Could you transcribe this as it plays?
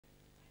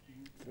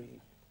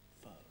3,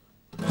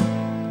 4.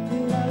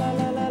 La la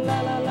la la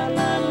la la la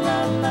la la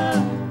la.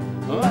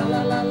 La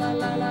la la la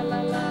la la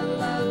la la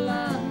la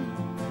la.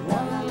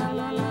 La la la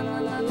la la la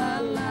la la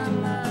la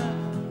la.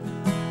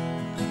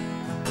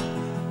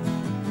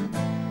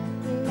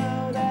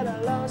 Now that I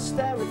lost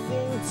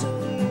everything to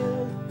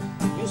you,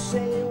 you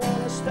say you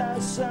wanna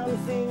start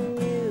something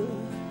new,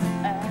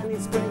 and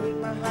it's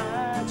breaking my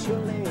heart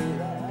you're leaving.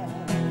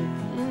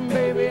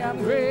 Baby, I'm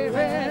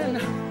grieving.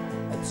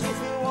 But if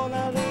you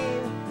wanna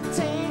leave,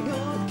 take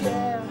good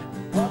care.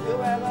 Hope you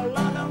have a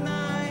lot of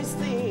nice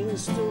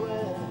things to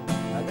wear,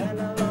 and then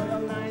a lot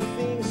of nice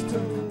things to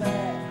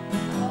wear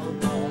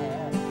out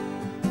there.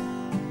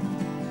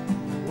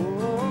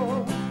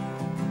 Ooh,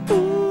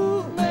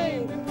 ooh,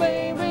 baby,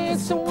 baby,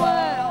 it's a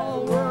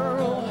wild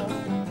world.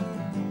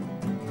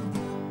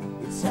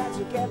 It's hard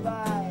to get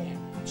by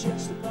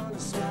just upon a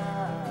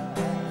smile.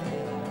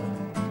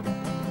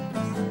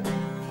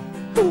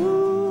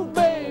 Ooh,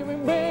 baby,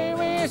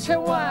 baby, it's a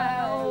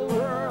wild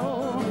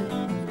world.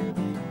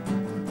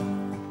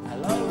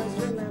 I'll always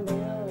remember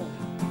you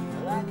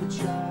like a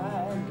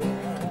child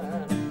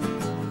girl.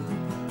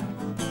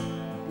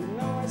 You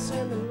know I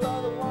said a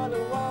lot of what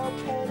a wall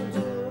can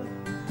do,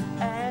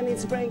 and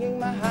it's breaking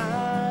my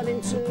heart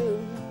in two,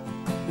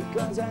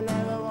 because I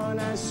never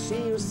wanna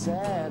see you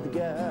sad,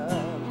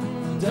 girl.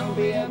 Don't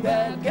be a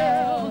bad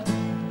girl,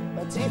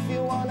 but if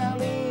you wanna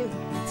leave,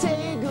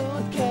 take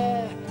good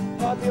care.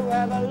 Hope you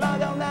have a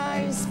lot of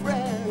nice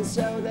friends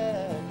out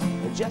there,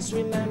 but just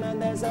remember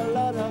there's a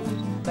lot of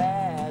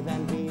bad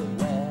and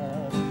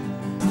beware.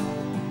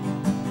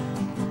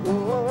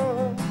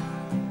 Ooh,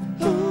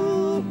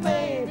 ooh,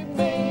 baby,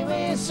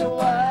 baby, it's a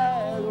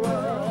wild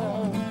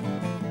world.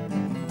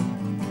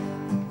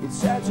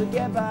 It's hard to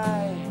get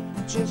by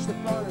just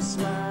upon a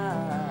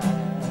smile.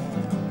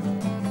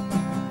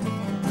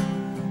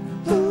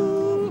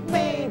 Ooh,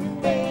 baby,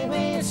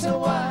 baby, it's a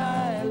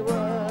wild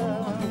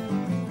world.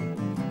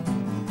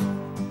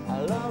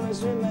 I'll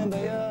always remember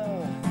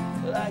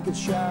you like a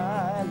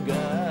child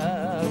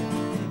girl.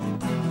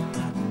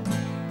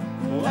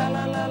 La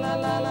la la la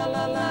la la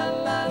la la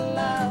la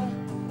la.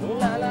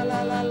 La la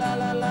la la la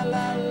la la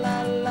la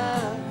la la.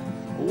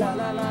 La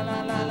la la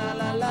la la la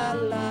la la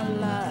la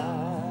la.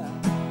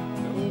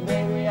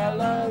 Baby, I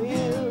love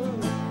you,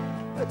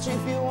 but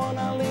if you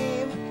wanna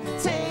leave,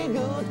 take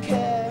good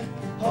care.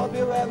 Hope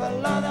you have a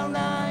lot of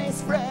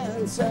nice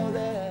friends out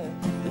there,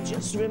 but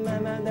just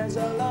remember there's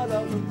a lot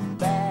of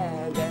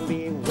bad and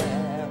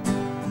beware.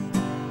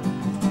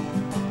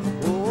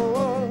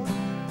 Ooh,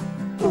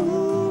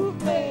 ooh,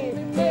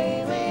 baby,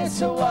 baby,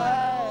 it's a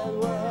wild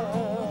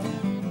world.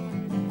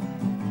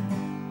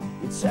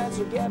 It's hard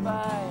to get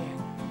by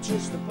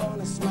just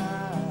upon a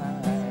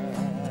smile.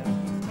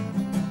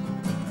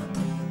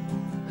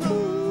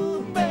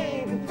 Ooh,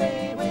 baby,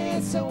 baby,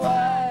 it's a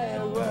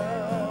wild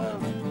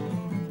world.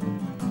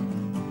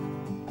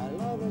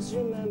 I'll always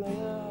remember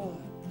you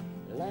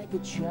like a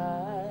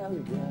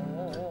child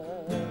girl.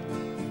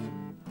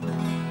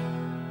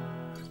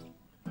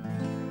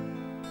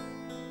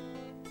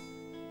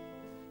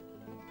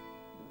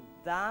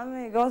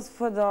 Dame i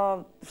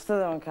gospodo, što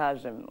da vam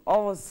kažem,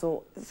 ovo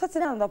su, sad se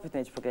nadam da opet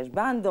neću pogrešiti,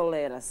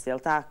 Bandoleros,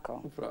 jel'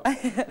 tako? Upravo.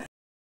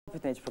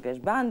 Opet neću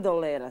pogrešiti,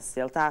 Bandoleros,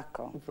 jel'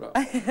 tako? Upravo.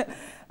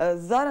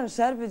 Rade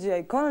Serbedzija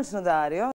i konačno Dario.